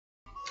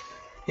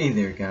Hey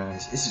there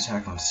guys, this is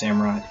Hack on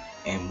Samurott,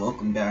 and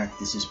welcome back.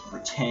 This is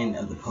part 10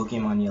 of the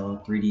Pokemon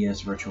Yellow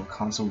 3DS Virtual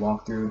Console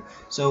walkthrough.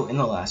 So in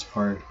the last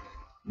part,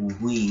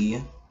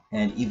 we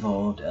had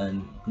evolved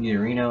a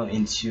Nidorino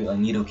into a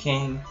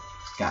Nidoking,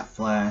 got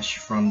Flash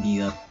from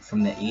the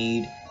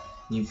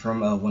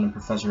one of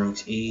Professor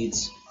Oak's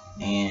aides,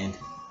 and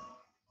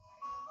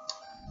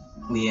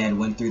we had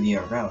went through the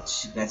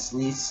routes that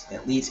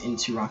leads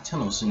into Rock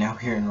Tunnel. So now we're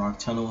here in Rock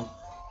Tunnel,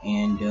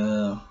 and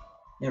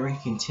yeah, we're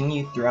gonna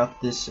continue throughout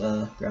this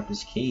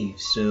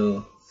cave.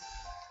 So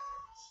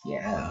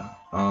yeah,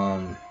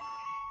 so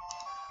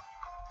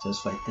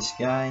let's fight this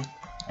guy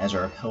as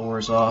our repel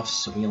wears off.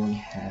 So we only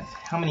have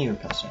how many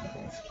repels do I have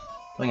left?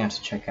 I'm gonna have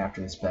to check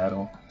after this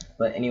battle.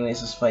 But anyways,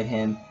 let's fight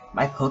him.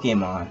 My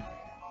Pokemon,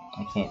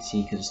 I can't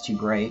see because it's too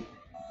bright.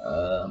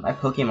 My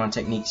Pokemon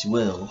techniques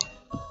will.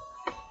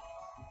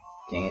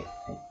 Dang it,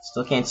 I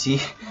still can't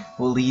see.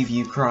 Will leave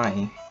you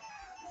crying.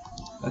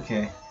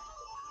 Okay.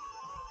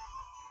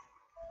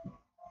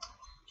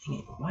 Dang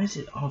it, why is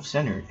it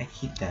off-centered? I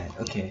keep that.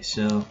 Okay,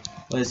 so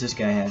what does this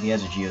guy have? He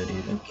has a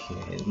Geodude.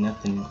 Okay,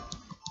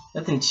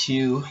 nothing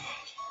too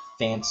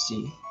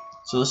fancy.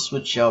 So let's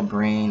switch out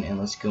Brain and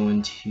let's go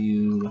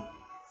into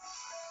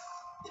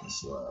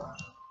Tesla.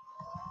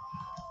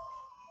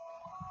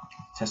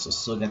 Tesla's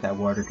still got that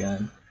water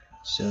gun.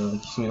 So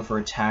just gonna go for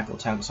a tackle.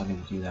 Tackle's not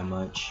gonna do that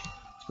much.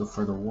 Let's go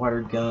for the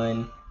water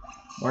gun.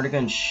 Water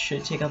gun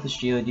should take out this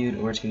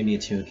Geodude, or it's gonna be a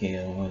 2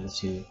 KO, one of the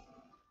two.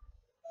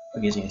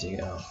 Okay, it's gonna take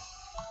it out.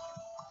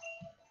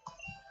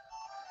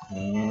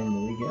 And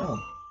there we go.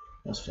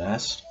 That was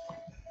fast.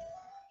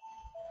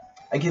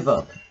 I give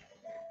up.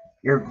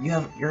 You're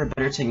a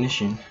better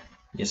technician.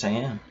 Yes, I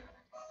am.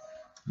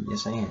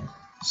 Yes, I am.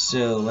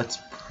 So let's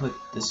put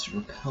this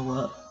repel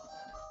up.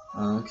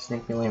 Cause I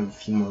think we only have a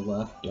few more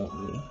left,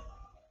 don't we?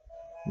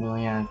 We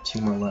only have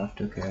 2 more left.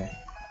 Okay.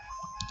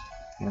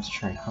 Let's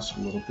try and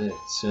hustle a little bit.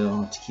 So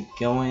let's keep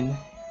going.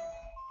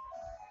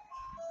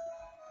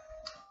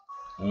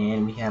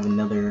 And we have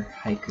another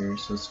hiker,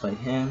 so let's fight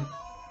him.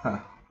 Huh.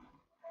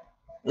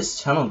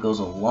 This tunnel goes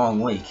a long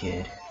way,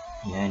 kid.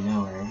 Yeah, I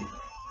know, right?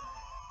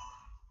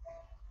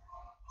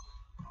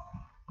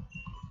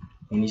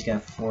 And he's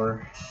got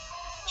 4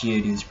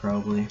 Geodudes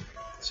probably.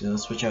 So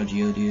let's switch out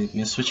Geodude. I'm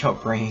gonna switch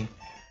out Brain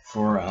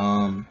for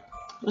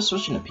let's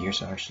switch into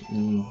Pierce actually.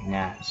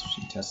 Nah, switch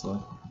to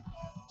Tesla.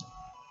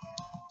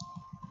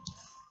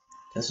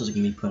 Tesla's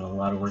gonna be putting a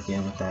lot of work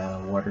in with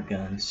that water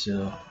gun.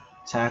 So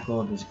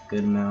tackle, there's a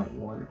good amount.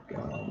 Water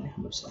gun,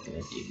 how much is that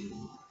gonna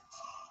do?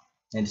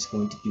 And it's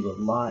going to do a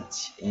lot,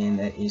 and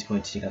that is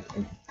going to take out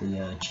the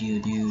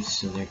Geodude.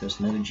 So there goes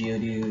another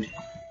Geodude.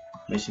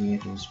 Basically, we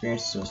have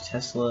experience. So it's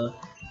Tesla.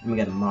 And we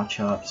got a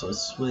Machop. So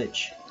let's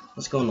switch.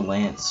 Let's go into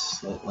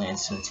Lance. Let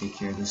Lance take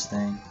care of this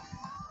thing.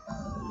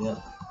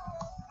 Yep.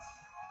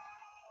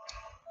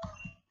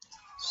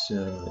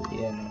 So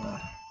yeah.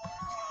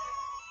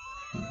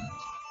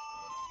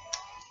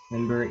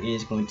 Member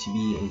is going to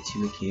be a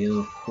 2 KO,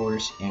 of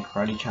course, and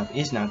Karate Chop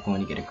is not going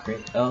to get a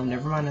crit. Oh,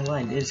 never mind, I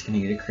lied. It is going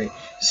to get a crit.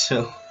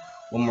 So,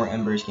 one more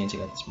Ember is going to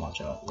take out this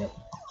Machop. Yep.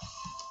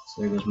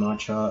 So there goes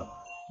Machop.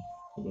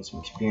 We get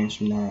some experience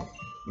from that.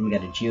 And we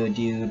got a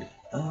Geodude.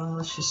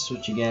 Let's just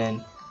switch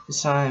again.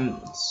 This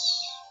time,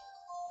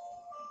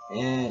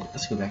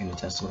 let's go back into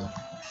Tesla.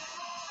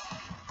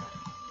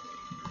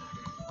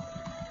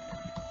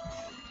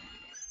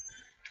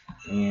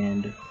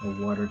 And a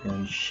water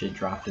gun should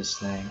drop this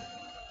thing.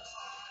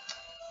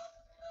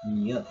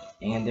 Yep,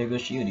 and there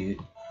goes Geodude.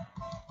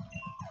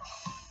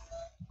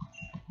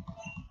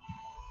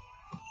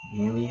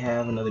 And we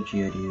have another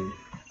Geodude.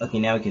 Okay,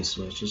 now we can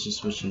switch. Let's just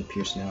switch into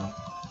Pierce now.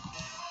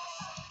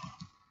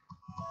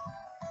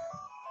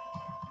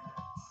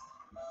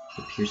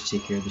 The Pierce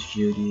take care of this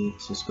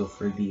Geodude. So let's go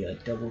for the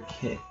double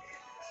kick.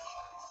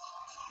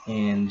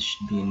 And this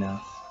should be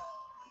enough.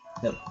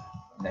 Yep,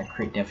 that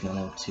crit definitely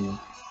helped too.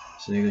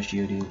 So there goes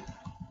Geodude.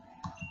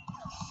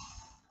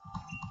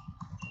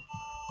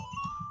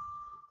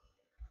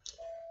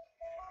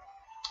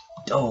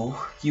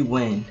 Oh, you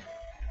win.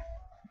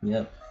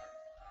 Yep.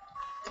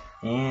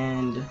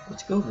 And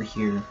let's go over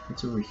here.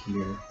 What's over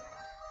here?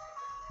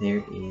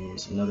 There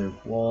is another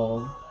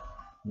wall.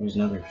 There's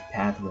another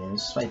pathway.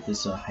 Let's fight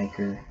this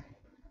hiker.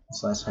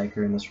 This last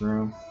hiker in this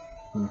room.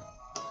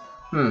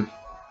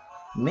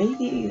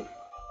 Maybe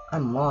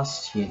I'm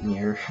lost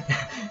here.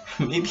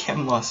 Maybe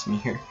I'm lost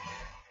here.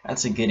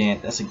 That's a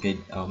good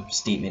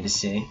statement to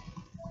say.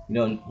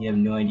 You have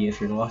no idea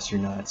if you're lost or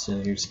not, so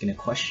you're just gonna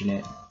question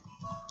it.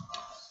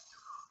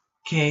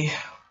 Okay,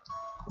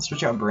 let's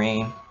switch out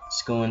Brain.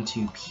 Let's go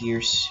into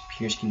Pierce.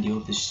 Pierce can deal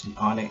with this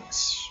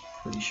Onyx,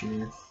 pretty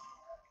sure.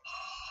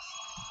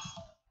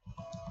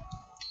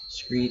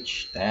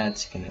 Screech,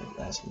 that's gonna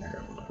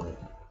hurt a little bit.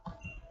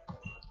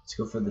 Let's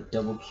go for the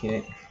double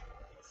kick.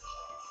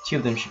 2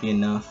 of them should be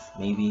enough,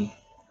 maybe.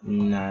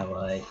 Nah, I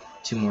lied.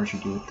 2 more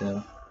should do it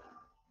though.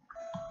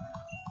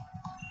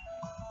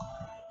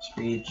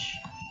 Screech.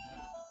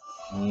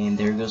 And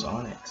there goes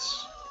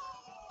Onyx.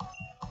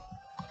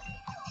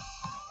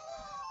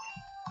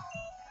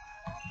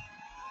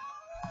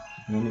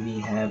 And we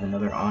have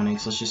another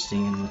Onyx. Let's just stay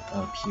in with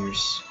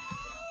Pierce.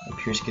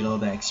 Pierce get all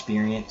that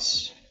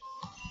experience.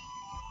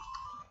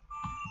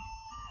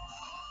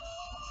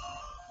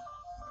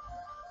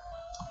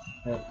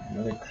 Yep,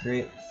 another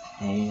crit,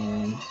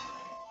 and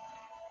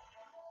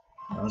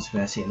I was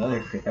gonna say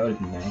another crit. That would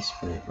be nice,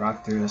 but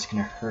rock through, that's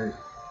gonna hurt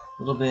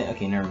a little bit.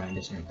 Okay, never mind.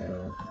 It doesn't hurt that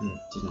all. It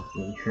didn't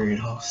really hurt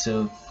at all.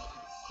 So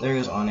there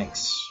goes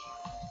Onyx.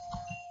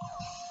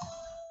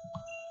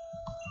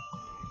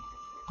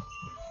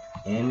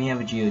 And we have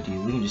a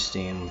Geodude. We can just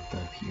stay in with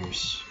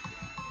Pierce.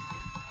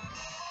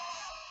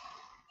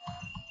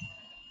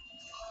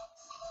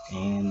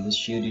 And this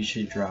Geodude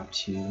should drop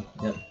too.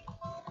 Yep.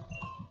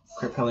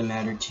 Crit probably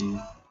mattered too.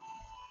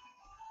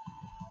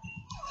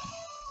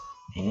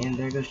 And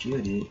there goes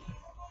Geodude.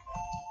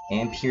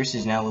 And Pierce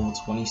is now level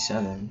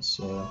 27,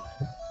 so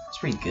it's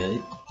pretty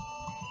good.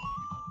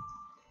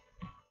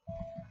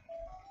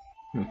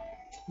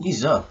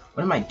 Ease up.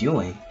 What am I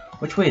doing?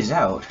 Which way is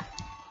out?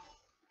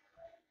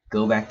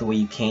 Go back the way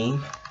you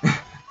came?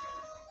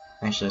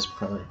 Actually, that's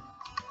probably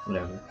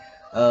whatever.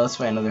 Let's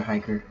find another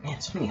hiker. Man,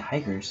 so many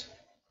hikers.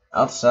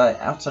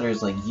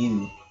 Outsiders like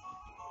you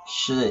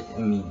should,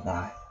 need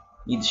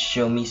to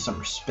show me some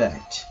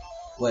respect.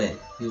 What?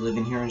 You live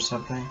in here or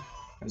something?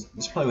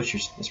 That's probably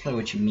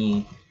what you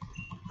mean.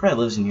 Probably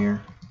lives in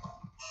here.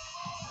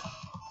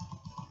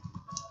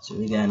 So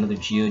we got another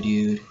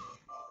Geodude.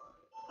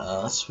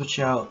 Let's switch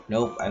out.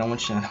 Nope, I don't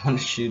want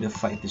you to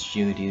fight this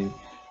Geodude.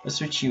 Let's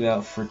switch you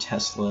out for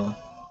Tesla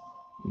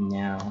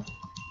now.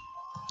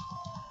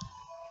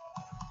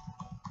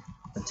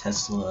 The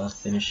Tesla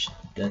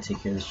take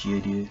care of this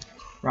Geodude.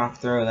 Rock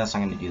throw, that's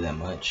not gonna do that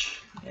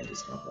much. Yeah,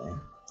 it's nothing.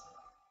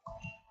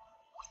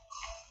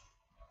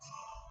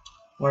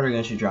 Water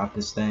gun should drop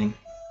this thing.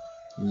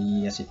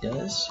 Yes, it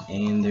does.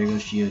 And there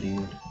goes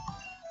Geodude.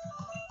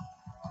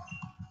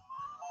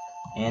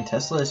 And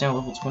Tesla is now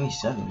level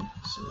 27.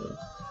 So,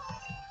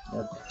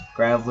 yep.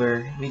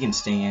 Graveler, we can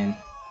stay in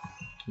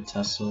with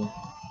Tesla.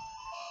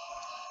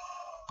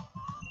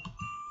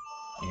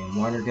 And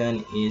Water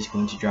gun is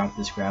going to drop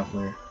this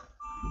Graveler.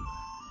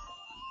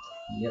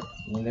 Yep,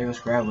 and there goes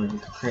Graveler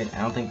with the crit.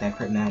 I don't think that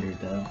crit mattered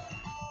though.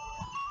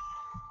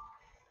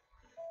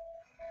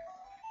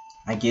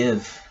 I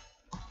give.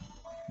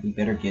 You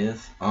better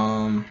give.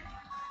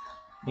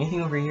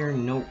 Anything over here?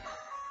 Nope.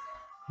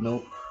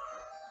 Nope.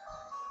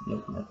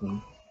 Nope,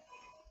 nothing.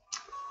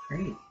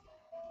 Great.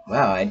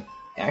 Wow, I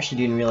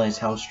actually didn't realize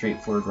how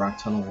straightforward Rock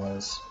Tunnel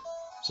was.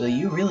 So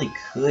you really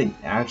could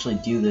actually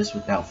do this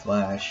without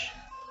Flash.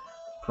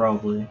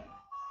 Probably.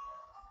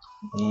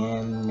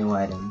 And no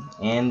item.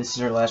 And this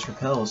is our last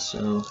repel,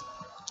 so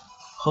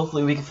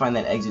hopefully we can find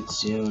that exit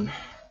soon.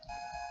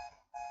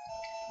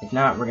 If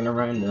not, we're gonna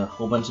run into a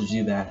whole bunch of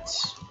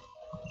Zubats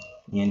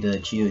and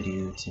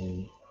Geodudes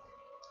and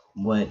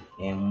what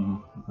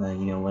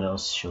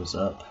else shows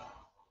up.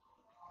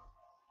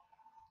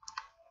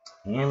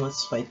 And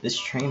let's fight this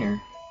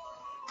trainer.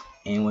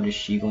 And what is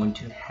she going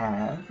to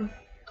have?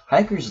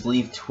 Hikers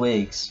leave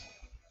twigs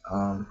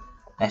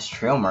as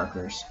trail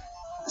markers.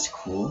 That's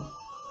cool.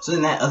 So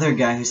then that other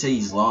guy who said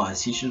he's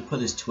lost, he should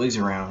put his twigs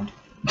around.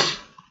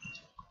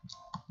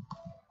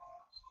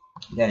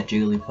 Got a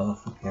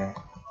Jigglypuff, okay.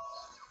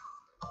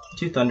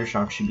 2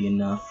 Thundershocks should be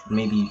enough.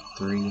 Maybe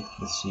 3,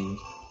 let's see.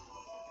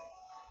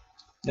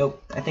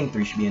 Nope, I think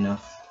 3 should be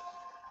enough.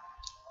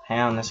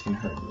 Pound, that's gonna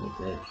hurt a little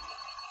bit.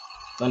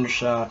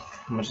 Thundershock,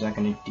 how much is that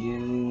gonna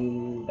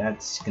do?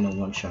 That's gonna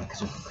one-shot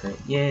because of the crit.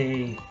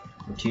 Yay!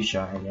 Or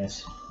 2-shot, I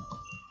guess.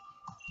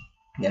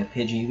 Got a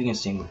Pidgey, we can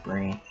stay with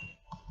Brain.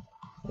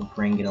 Let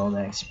Brain get all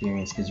that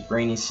experience because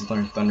Brain needs to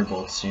learn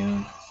Thunderbolt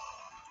soon.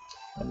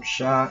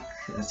 Thundershock,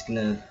 that's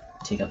gonna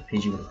take out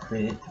Pidgey with a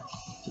crit.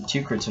 So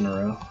 2 crits in a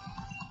row.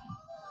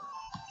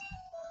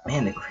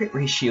 Man, the crit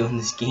ratio in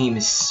this game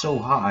is so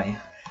high.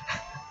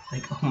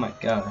 Like, oh my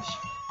gosh.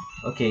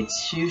 Okay,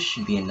 2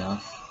 should be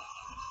enough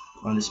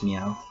on this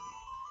Meowth.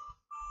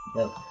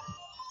 Yep.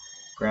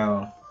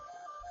 Growl.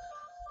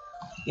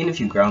 Even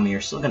if you growl me,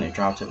 you're still gonna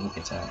drop to Hook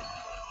Attack.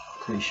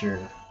 Pretty sure.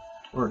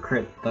 Or a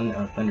crit.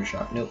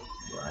 Thundershock. Nope.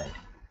 Right.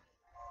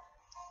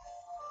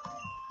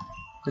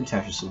 Quick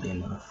Attack should still be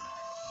enough.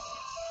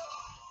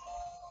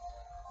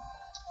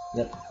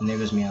 Yep, and there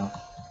goes Meowth.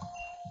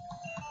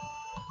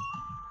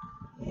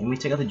 And we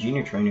take out the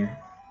junior trainer.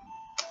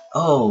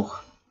 Oh!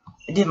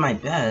 I did my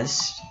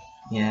best.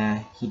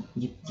 Yeah, he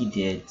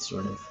did,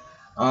 sort of.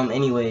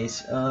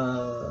 Anyways, we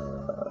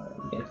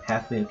got a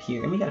pathway up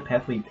here, and we got a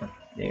pathway up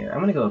there. I'm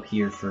gonna go up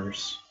here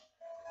first.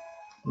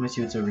 Let me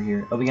see what's over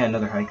here. Oh, we got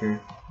another hiker.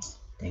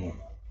 Dang it.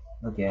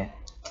 Okay.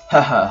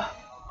 Haha.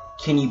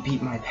 Can you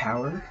beat my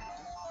power?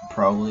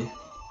 Probably.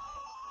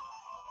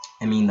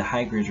 I mean, the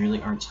hikers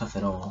really aren't tough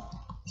at all,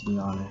 to be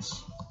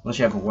honest. Unless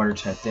you have a water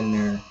type, then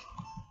they're...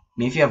 I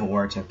mean, if you have a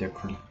water type, they're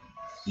pretty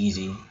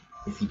easy.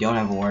 If you don't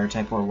have a water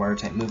type or a water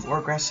type move or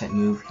a grass type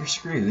move, you're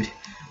screwed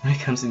when it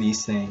comes to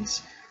these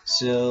things.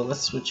 So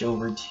let's switch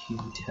over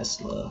to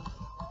Tesla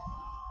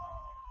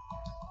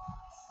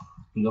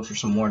and go for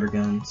some water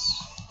guns.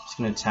 It's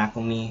gonna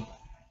tackle me.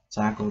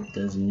 Tackle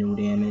does no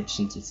damage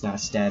since it's not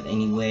stab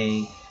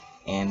anyway.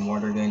 And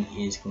Water Gun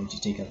is going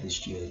to take out this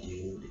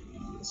Geodude.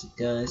 Yes, it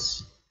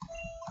does.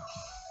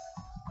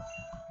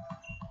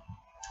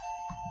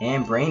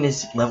 And Brain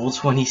is level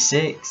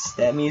 26.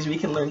 That means we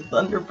can learn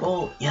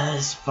Thunderbolt.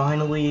 Yes,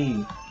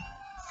 finally.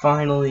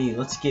 Finally.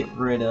 Let's get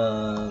rid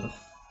of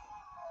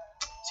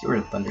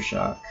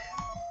Thundershock.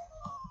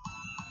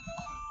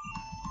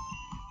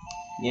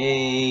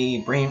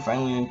 Yay! Brain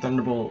finally learned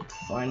Thunderbolt.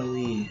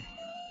 Finally.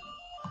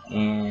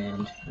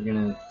 And we're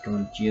gonna go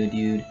on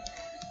Geodude.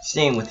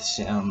 Staying with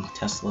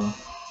Tesla.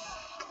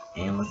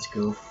 And let's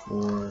go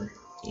for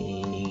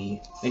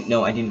a... Wait,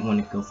 no, I didn't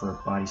want to go for a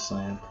Body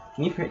Slam.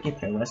 Can you get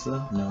paralyzed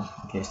though? No.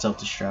 Okay,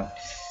 self-destruct.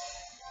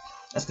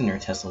 That's gonna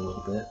hurt Tesla a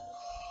little bit.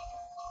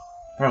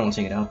 Probably won't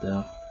take it out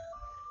though.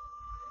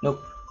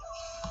 Nope.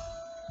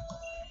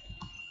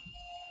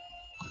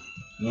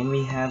 And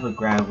we have a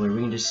Graveler.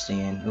 We can just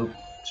stand. Oop,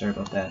 sorry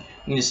about that.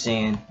 We can just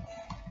stand.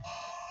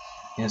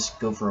 Let's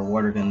go for a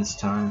Water Gun this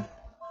time.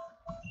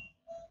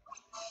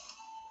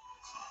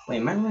 Wait,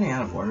 am I running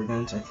out of Water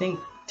Guns? I think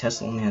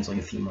Tesla only has like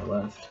a few more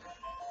left.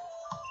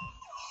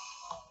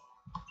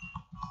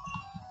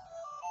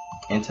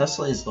 And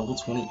Tesla is level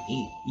 28.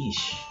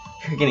 Eesh.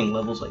 You're getting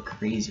levels like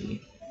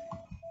crazy.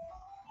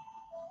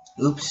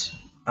 Oops.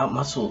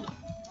 Outmuscled.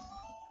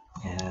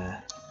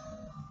 Yeah.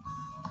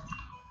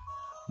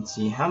 Let's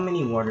see, how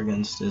many Water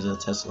Guns does a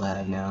Tesla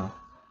have now?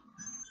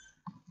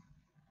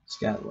 It's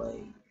got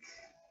like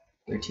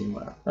 13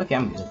 left. Okay,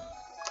 I'm good.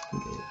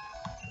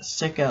 Let's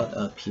check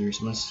out Pierce.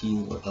 I'm gonna see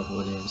what level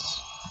it is.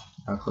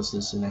 How close it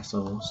is to the next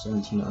level.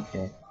 17,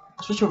 okay.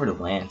 Switch over to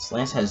Lance.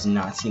 Lance has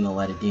not seen the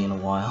light of day in a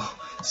while.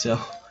 So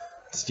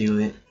let's do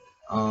it.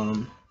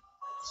 So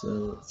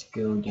let's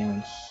go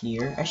down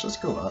here. Actually,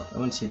 let's go up. I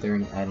want to see if there are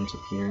any items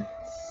up here.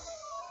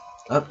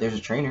 Oh, there's a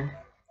trainer.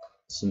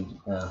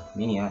 Some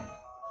Maniac.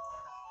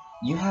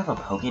 You have a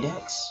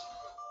Pokédex?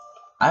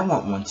 I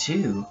want one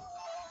too.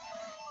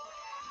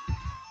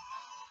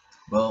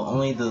 Well,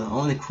 only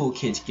the cool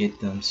kids get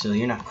them, so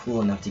you're not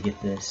cool enough to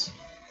get this.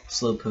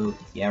 Slowpoke.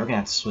 Yeah, we're gonna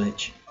have to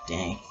switch.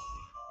 Dang.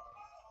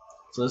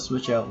 So let's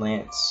switch out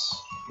Lance.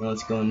 Now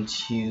let's go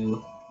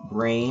into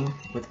Brain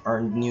with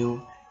our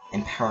new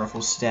and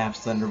powerful stab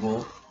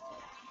Thunderbolt.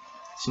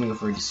 Just gonna go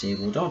for a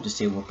disable. Don't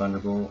disable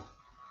Thunderbolt.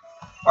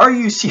 Are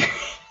you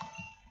serious?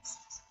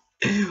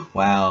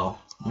 Wow.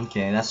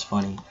 Okay, that's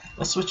funny.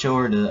 Let's switch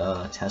over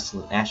to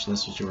Tesla. Actually,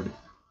 let's switch over to...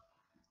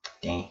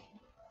 Dang.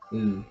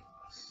 Ooh.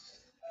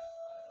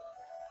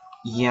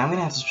 Yeah, I'm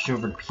gonna have to switch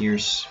over to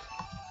Pierce.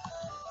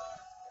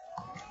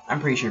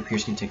 I'm pretty sure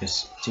Pierce can take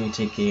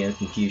a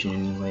Confusion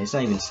anyway. It's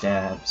not even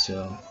stab,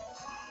 so...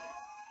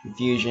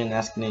 Confusion,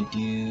 that's gonna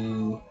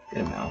do...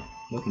 good amount.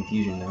 No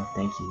Confusion though,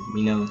 thank you.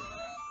 We know,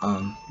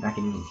 not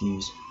getting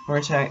confused.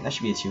 Horn Attack, that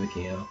should be a 2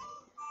 KO.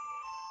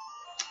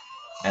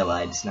 I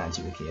lied, it's not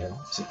a 2 KO.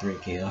 It's a 3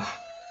 KO.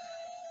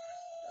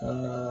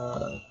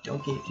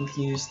 Don't get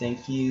confused,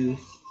 thank you.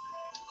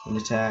 Horn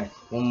Attack,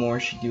 one more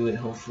should do it,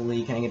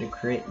 hopefully. Can I get a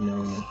crit?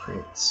 No, no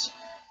crits.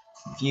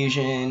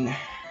 Confusion,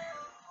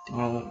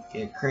 don't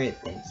get a crit,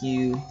 thank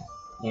you.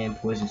 And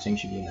Poison Sting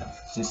should be enough,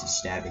 since it's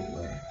stab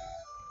anyway.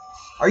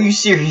 Are you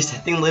serious?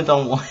 That thing lived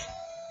on 1.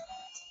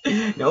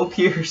 No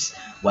Pierce.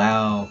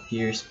 Wow,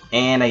 Pierce.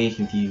 And I get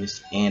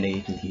confused.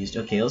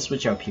 Okay, let's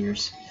switch out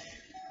Pierce.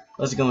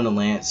 Let's go into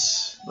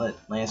Lance. Let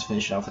Lance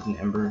finish it off with an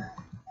Ember.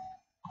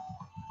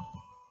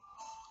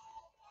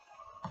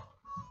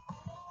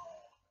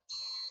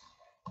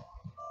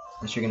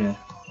 Unless you're gonna...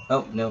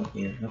 Oh, no,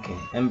 here. Okay,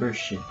 Ember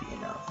should be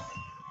enough.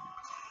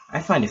 I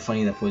find it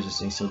funny that Poison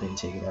Sting still didn't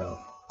take it out.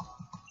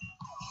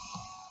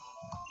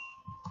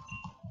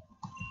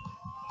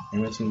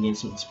 Everyone's gonna gain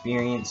some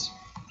experience.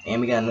 And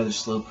we got another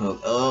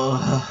Slowpoke.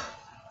 Ugh.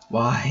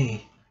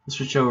 Why? Let's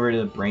switch over to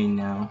the Brain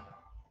now.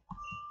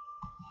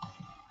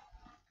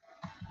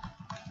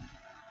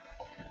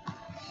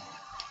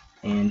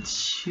 And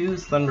 2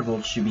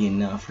 Thunderbolts should be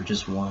enough, or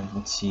just 1.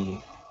 Let's see.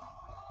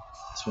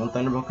 Is 1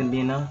 Thunderbolt gonna be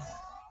enough?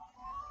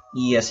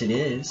 Yes, it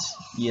is.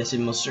 Yes, it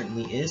most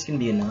certainly is gonna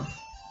be enough.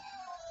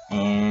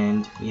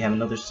 And we have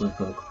another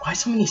Slowpoke. Why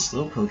so many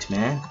Slowpokes,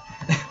 man?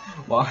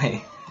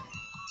 Why?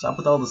 Stop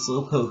with all the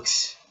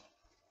Slowpokes.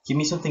 Give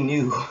me something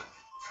new.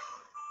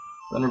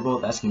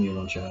 Thunderbolt, that's gonna be a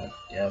one-shot.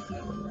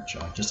 Definitely a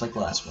one-shot, just like the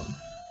last one.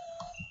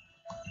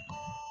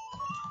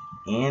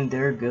 And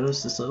there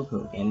goes the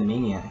Slowpoke and the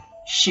Maniac.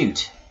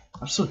 Shoot!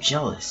 I'm so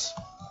jealous.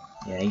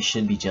 Yeah, you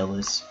should be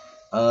jealous.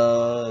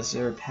 Is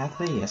there a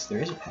pathway? Yes,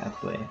 there is a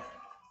pathway.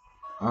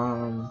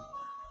 And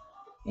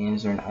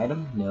is there an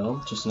item?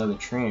 No, just another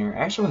trainer.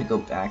 I actually want to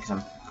go back because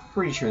I'm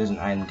pretty sure there's an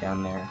item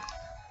down there.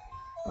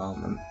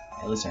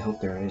 At least I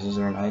hope there is. Is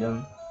there an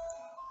item?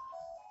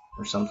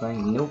 Or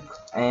something? Nope.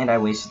 And I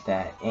wasted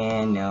that.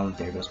 And now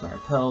there goes my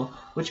repel,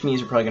 which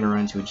means we're probably going to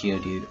run into a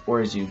Geodude,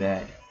 or a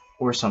Zubat,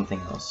 or something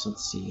else.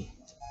 Let's see.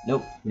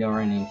 Nope, we don't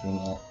run anything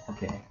yet.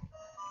 Okay.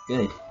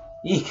 Good.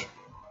 Eek!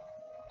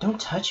 Don't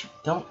touch...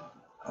 Don't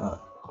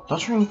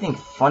try anything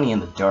funny in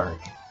the dark.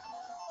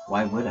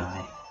 Why would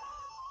I?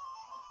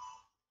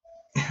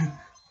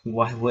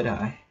 Why would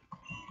I?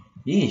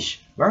 Yeesh,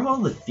 why are all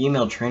the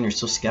female trainers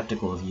so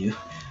skeptical of you?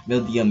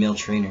 The male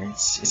trainer.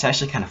 It's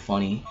actually kind of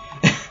funny.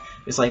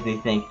 It's like they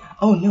think,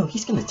 oh no,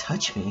 he's gonna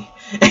touch me.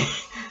 I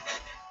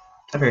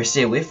better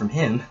stay away from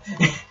him.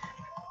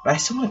 But I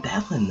still want to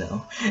battle him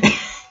though.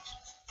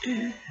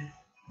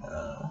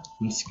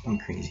 I'm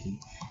crazy.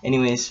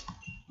 Anyways,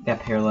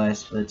 got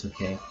paralyzed, but it's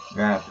okay.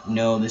 Rap.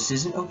 No, this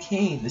isn't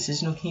okay. This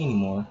isn't okay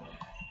anymore.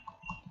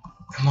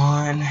 Come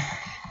on.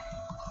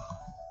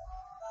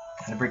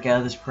 Gotta break out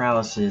of this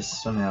paralysis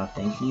somehow.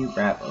 Thank you,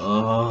 Rap.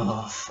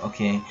 Oh,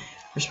 okay.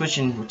 We're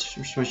switching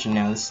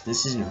now.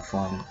 This isn't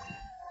fun.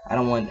 I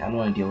don't want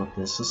to deal with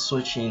this. Let's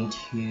switch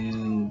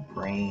into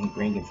brain.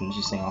 Brain can finish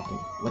this thing off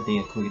with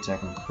a quick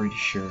attack. I'm pretty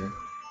sure.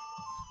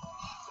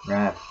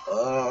 Rap.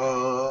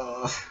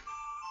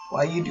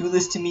 Why you do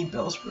this to me,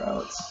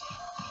 Bellsprouts?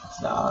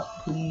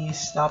 Stop, please.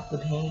 Stop the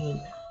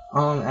pain.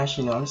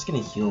 Actually no. I'm just gonna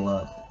heal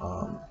up.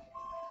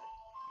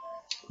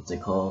 What's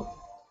it called?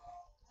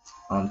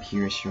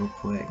 Pierce real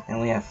quick.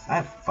 And I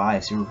have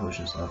 5 super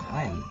potions left.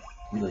 I am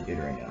really good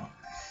right now.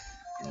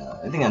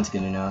 I think that's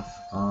good enough.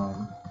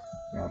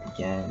 Grab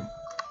again.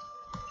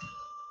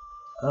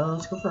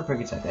 Let's go for a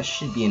quick attack. That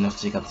should be enough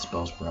to take out the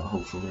Spellsprout,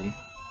 hopefully.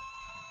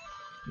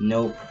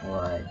 Nope,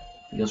 alright.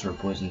 He goes for a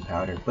poison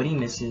powder, but he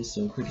misses,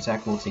 so quick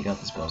attack will take out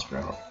the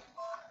Spellsprout.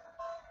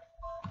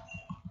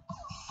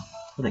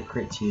 With a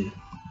crit too.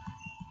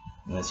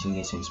 Unless you can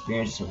get some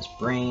experience with his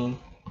brain.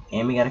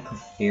 And we got a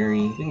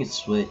Clefairy. We can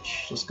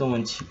switch. Let's go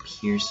into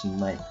Pierce and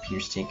let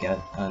Pierce take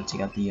out the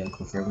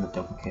Clefairy with a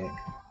double kick.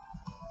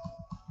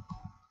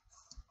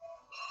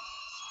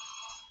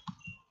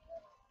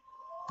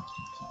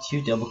 So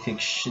 2 double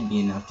kicks should be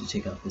enough to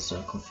take out this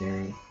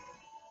Clefairy.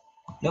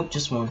 Nope,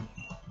 just 1.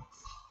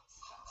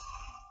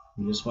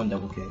 Just 1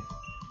 double kick.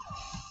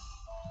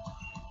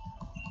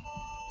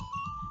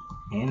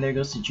 And there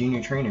goes the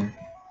junior trainer.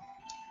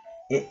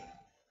 It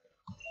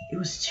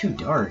was too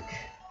dark.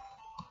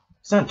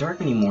 It's not dark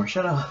anymore,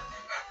 shut up.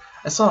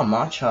 I saw a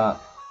Machop.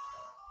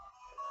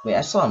 Wait,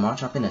 I saw a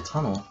Machop in a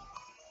tunnel.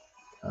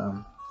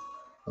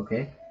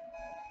 Okay.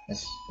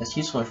 That's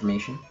useful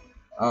information.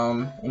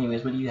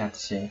 Anyways, what do you have to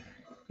say?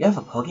 You have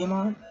a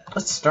Pokemon?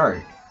 Let's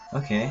start.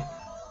 Okay.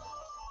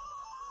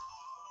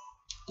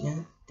 We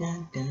got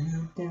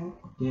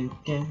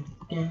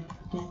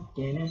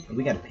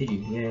a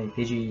Pidgey. Yay,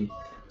 Pidgey.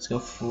 Let's go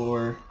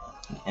for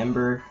an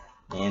Ember.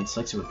 And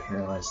selects it with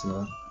Paralyzed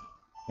though.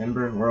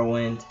 Ember,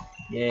 Whirlwind.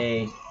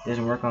 Yay.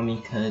 Doesn't work on me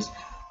because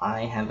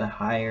I'm at a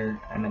higher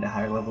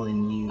level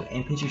than you.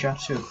 And Pidgey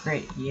drops to a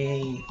crit.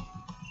 Yay.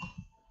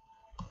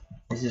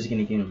 This is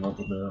gonna get in love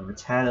with the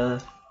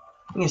Rattata.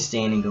 I'm gonna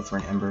stay in and go for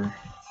an Ember.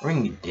 We're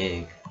gonna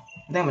Dig. I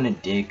think I'm gonna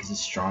Dig because it's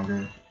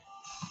stronger.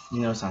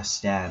 You know it's not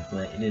stab,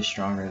 but it is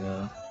stronger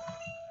though.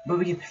 But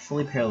we get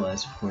fully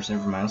paralyzed, of course.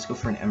 Never mind. Let's go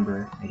for an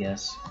Ember, I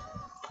guess.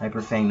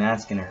 Hyper Fang,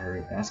 that's gonna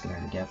hurt. That's gonna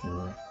hurt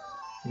definitely.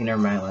 Okay,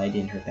 never mind. I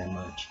didn't hurt that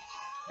much.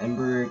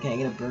 Ember, can I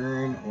get a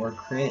burn or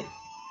crit?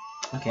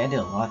 Okay, I did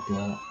a lot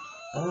though.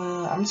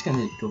 I'm just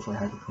gonna go for a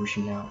Hyper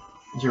Potion now.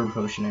 Zero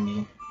Potion, I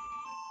mean.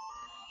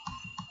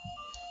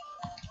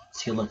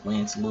 Let's heal up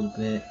Lance a little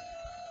bit.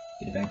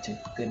 Get it back to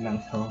a good amount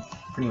of health.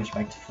 Pretty much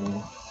back to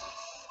full.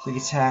 Quick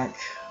attack.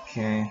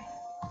 Okay.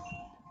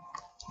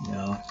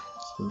 No.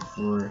 Let's go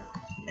for an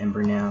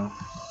Ember now.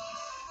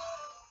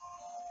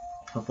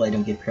 Hopefully I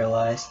don't get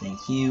paralyzed.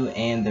 Thank you.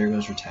 And there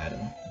goes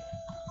Rattata.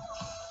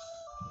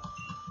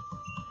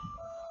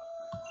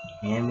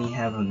 And we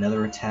have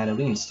another Rattata.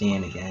 We can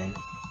stand again.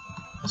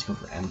 Let's go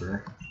for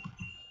Ember.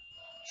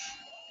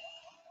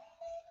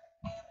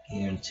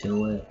 Here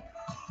until it.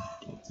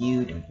 Thank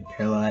you. Don't get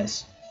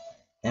paralyzed.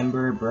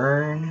 Ember,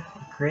 burn.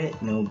 Crit.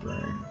 No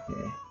burn.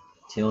 Okay.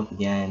 Tail up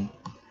again.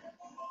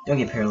 Don't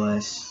get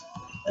paralyzed.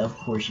 Of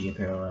course you get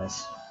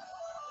paralyzed.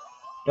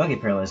 Don't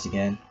get paralyzed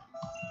again.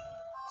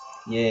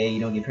 Yay, you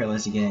don't get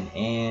paralyzed again.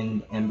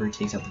 And Ember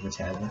takes out the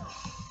Rattata.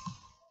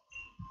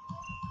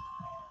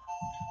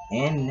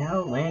 And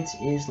now Lance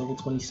is level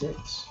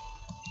 26.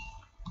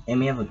 And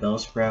we have a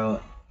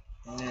Bellsprout.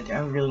 And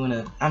I'm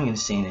gonna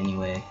stay in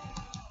anyway.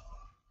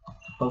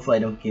 Hopefully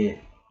I don't get,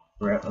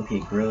 okay,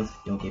 Growth,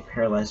 don't get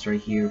paralyzed right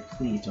here.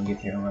 Please don't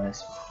get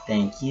paralyzed.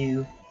 Thank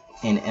you.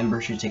 And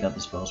Ember should take out the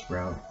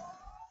Bellsprout.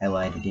 I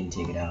lied, I didn't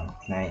take it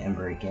out. Can I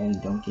Ember again?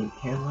 Don't get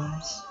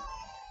paralyzed.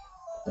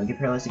 Don't get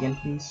paralyzed again,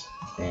 please.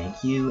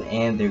 Thank you.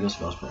 And there goes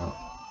Bellsprout.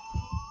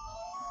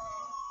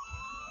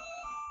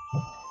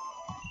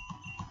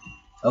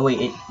 Oh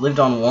wait, it lived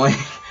on 1.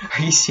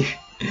 Are you serious?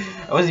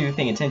 I wasn't even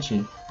paying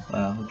attention.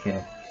 Wow,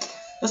 okay.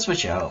 Let's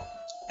switch out.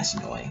 That's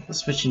annoying. Let's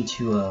switch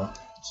into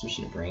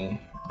Brain.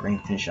 Brain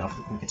finish off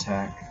the quick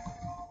attack.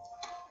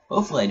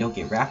 Hopefully I don't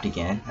get wrapped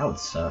again. That would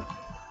suck.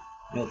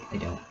 Nope, I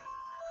don't.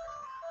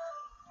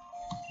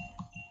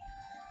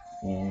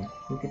 And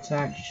quick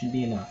attack should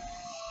be enough.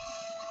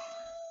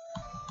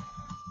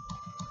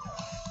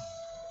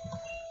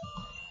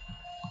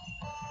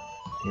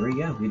 There we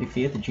go. We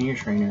defeated the junior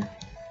trainer.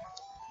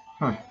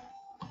 Huh.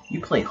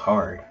 You play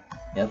hard.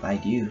 Yep, I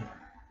do.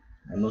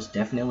 I most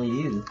definitely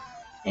do.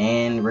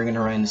 And we're gonna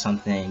run into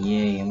something.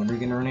 Yay. And what are we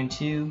gonna run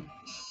into?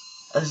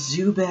 A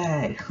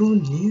Zubat! Who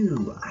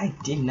knew? I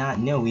did not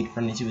know we'd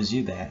run into a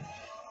Zubat.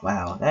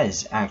 Wow, that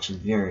is actually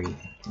very,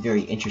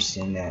 very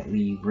interesting that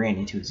we ran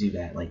into a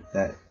Zubat like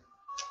that.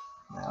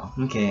 Wow.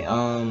 Okay,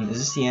 is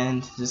this the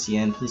end? Is this the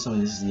end? Please tell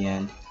me this is the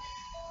end.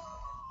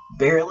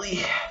 Barely.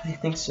 I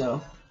think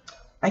so.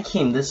 I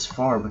came this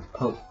far with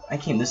I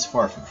came this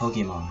far for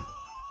Pokemon.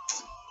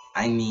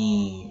 I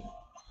mean,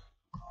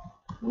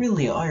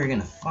 really all you're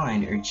gonna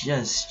find are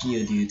just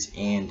Geodudes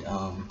and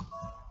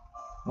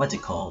what's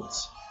it called?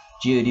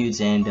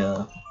 Geodudes and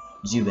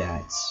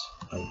Zubats.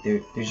 Like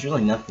there's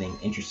really nothing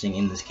interesting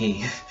in this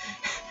cave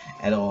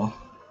at all.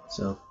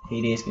 So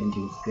Payday's gonna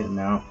do a good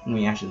amount, and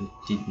we actually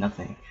did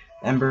nothing.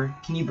 Ember,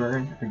 can you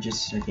burn or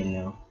just okay?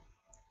 No.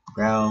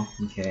 Growl,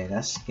 okay,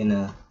 that's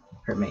gonna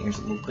hurt my ears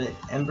a little bit.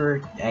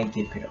 Ember, I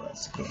get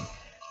paralyzed. Okay,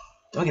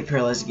 don't get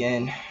paralyzed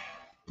again.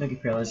 Don't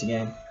get paralyzed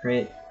again.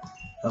 Crit,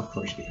 of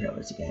course, get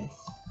paralyzed again.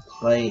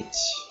 Bite.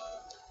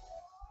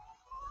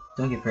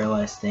 Don't get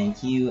paralyzed,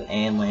 thank you.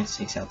 And Lance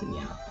takes out the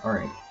meow.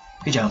 Alright.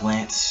 Good job,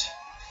 Lance.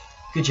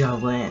 Good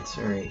job, Lance.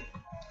 Alright.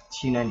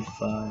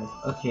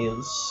 295. Okay,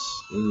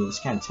 let's. Ooh, it's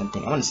kind of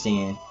tempting. I want to stay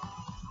in.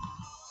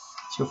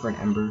 Let's go for an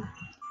Ember.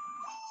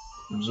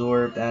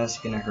 Absorb. That's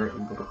gonna hurt a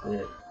little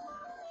bit.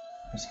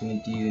 What's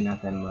gonna do?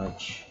 Not that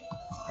much.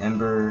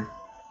 Ember.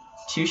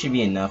 2 should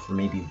be enough, or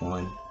maybe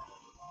 1.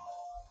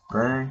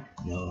 Burn?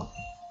 No.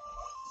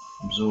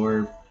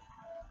 Absorb.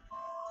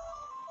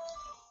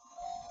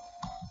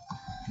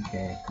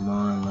 Okay, come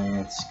on,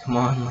 Lance. Come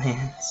on,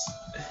 Lance.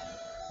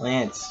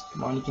 Lance,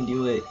 come on, you can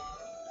do it.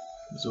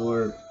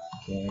 Absorb.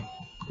 Okay.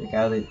 Break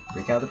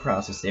out the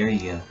process. There you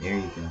go. There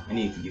you go. I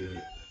knew you could do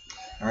it.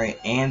 Alright,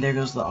 and there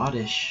goes the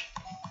Oddish.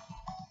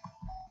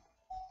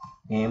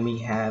 And we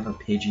have a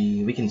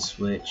Pidgey. We can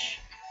switch.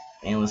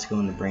 And let's go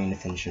in the brain to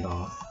finish it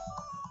off.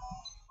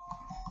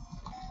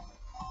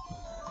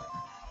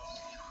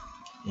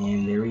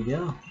 And there we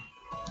go.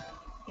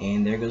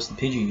 And there goes the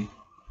Pidgey.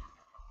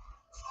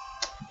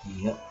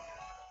 Yep.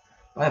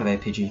 Bye bye,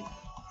 Pidgey.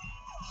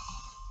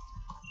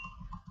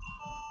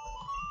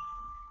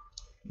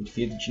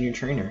 Defeat the junior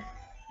trainer.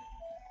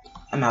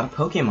 I'm out of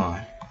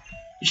Pokemon.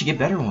 You should get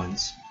better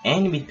ones.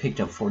 And we picked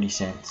up 40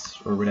 cents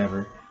or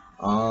whatever.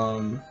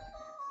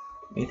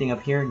 Anything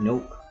up here?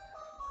 Nope.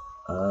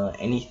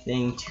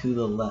 Anything to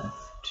the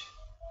left?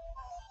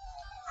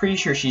 Pretty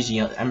sure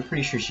I'm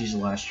pretty sure she's the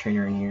last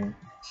trainer in here.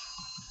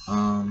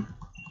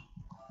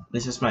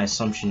 This is my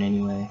assumption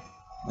anyway.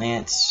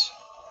 Lance,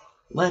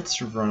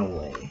 let's run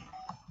away.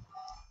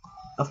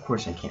 Of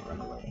course I can't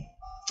run away.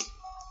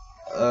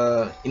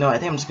 You know, I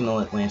think I'm just gonna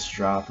let Lance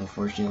drop,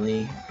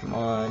 unfortunately. Come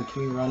on,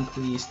 can we run,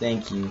 please?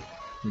 Thank you.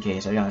 Okay,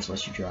 so I gotta just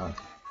let you drop.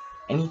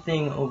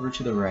 Anything over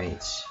to the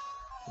right?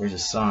 There's a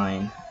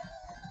sign.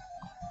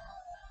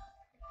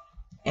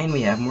 And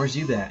we have more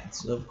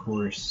Zubats, of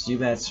course.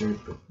 Zubats are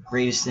the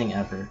greatest thing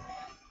ever.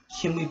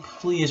 Can we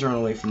please run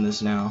away from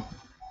this now?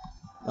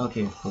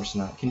 Okay, of course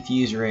not.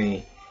 Confuse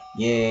Ray.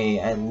 Yay,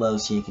 I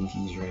love seeing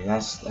Confuse Ray.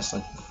 That's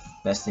like the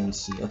best thing to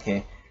see.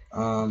 Okay,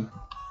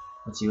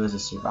 let's see, what is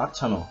this? Rock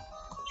Tunnel.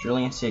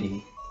 Trillion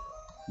City.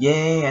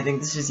 Yay, I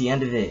think this is the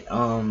end of it.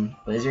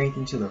 But is there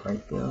anything to the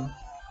right though?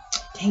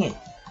 Dang it.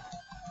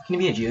 Can it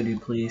be a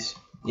Geodude, please?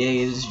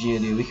 Yay, this is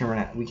Geodude.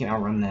 We can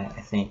outrun that,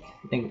 I think.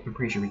 I'm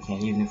pretty sure we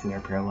can, even if we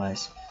are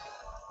paralyzed.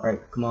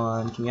 Alright, come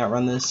on, can we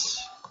outrun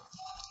this?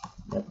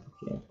 Yep,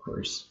 okay, of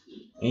course.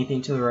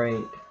 Anything to the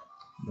right?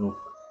 Nope.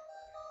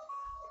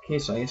 Okay,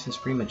 so I guess that's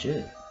pretty much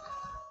it.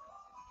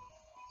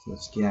 So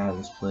let's get out of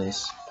this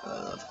place.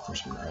 Of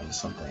course we're gonna run into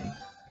something.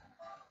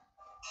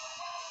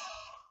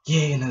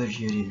 Yay, another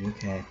Geodude,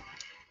 okay.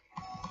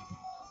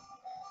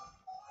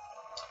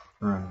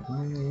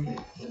 Alright,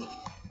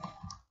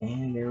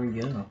 and there we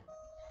go.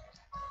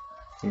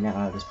 We're now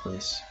out of this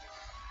place.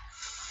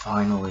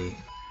 Finally.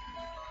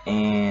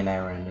 And I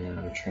ran into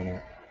another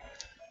trainer.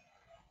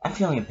 I'm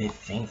feeling a bit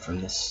faint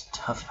from this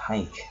tough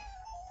hike.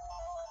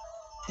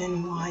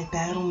 Then why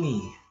battle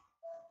me?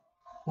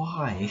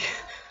 Why?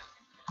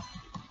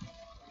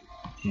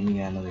 And we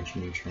got another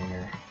junior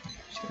trainer.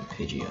 Just got a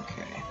Pidgey,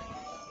 okay.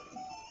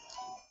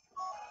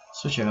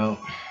 Switch out.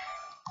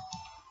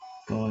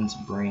 Go into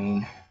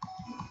Brain.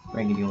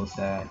 Brain can deal with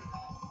that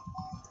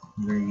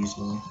very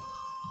easily.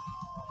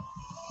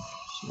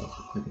 So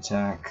for quick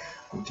attack.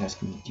 Quick attack's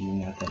gonna do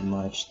not that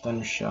much.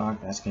 Thunder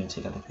Shock, that's gonna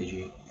take out the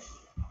Pidgey.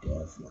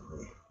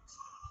 Definitely.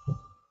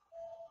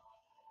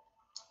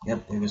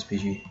 Yep, there goes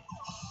Pidgey.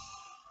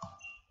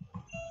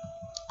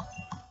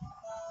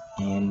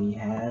 And we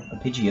have a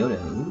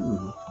Pidgeotto.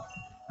 Ooh.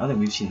 I don't think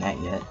we've seen that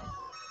yet.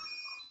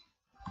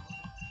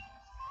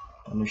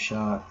 Thunder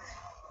Shock.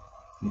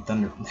 And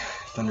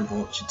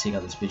Thunderbolt should take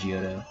out this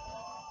Pidgeotto.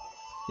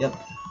 Yep,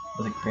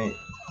 with a crit.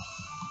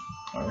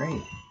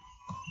 Alright.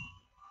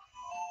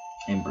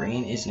 And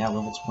Brain is now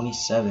level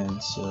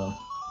 27, so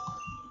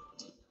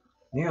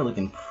we are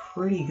looking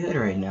pretty good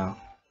right now.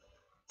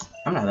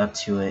 I'm not up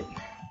to it.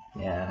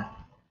 Yeah.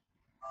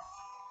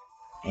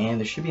 And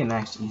there should be a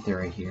max ether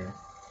right here.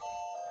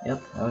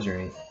 Yep, that was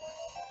right.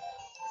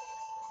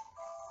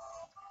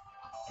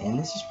 And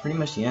this is pretty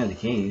much the end of the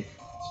cave.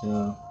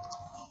 So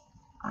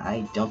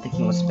I don't think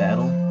he wants to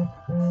battle.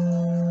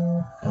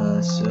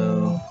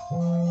 So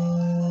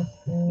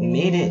we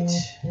made it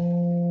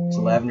to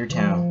Lavender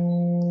Town.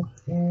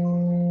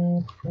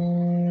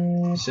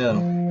 So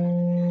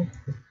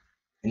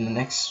in the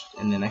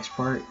next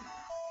part,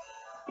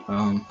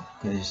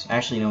 because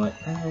actually, you know what?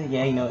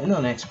 Yeah, you know, in the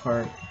next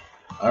part,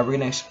 we're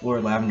gonna explore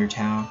Lavender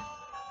Town,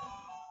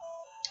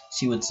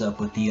 see what's up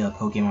with the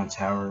Pokemon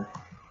Tower,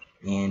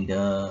 and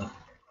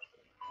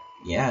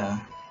yeah.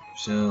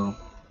 So,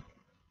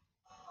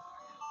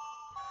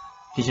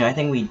 because you know, I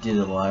think we did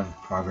a lot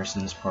of progress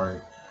in this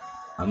part.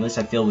 At least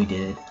I feel we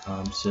did.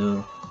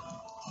 So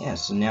yeah.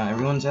 So now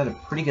everyone's at a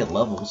pretty good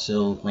level.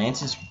 So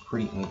Lance is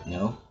pretty. Wait,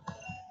 no.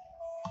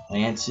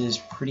 Lance is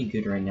pretty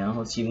good right now.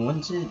 Let's see,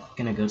 when's it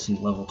gonna go to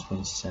level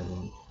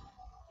 27?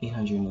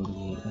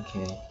 888,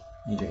 okay.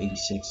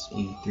 886,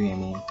 83, I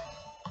mean.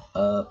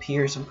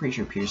 Pierce, I'm pretty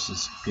sure Pierce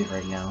is good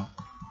right now.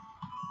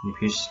 Yeah,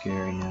 Pierce is good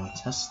right now.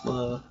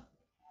 Tesla,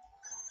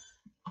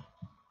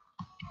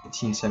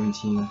 15,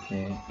 17,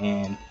 okay.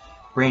 And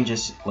Brain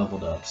just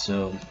leveled up,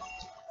 so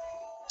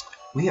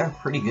we are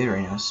pretty good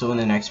right now. So in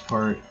the next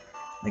part,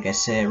 like I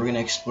said, we're gonna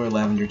explore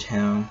Lavender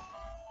Town.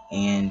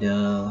 And,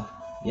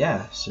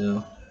 yeah,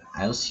 so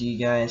I'll see you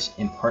guys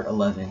in part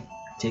 11.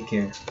 Take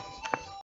care.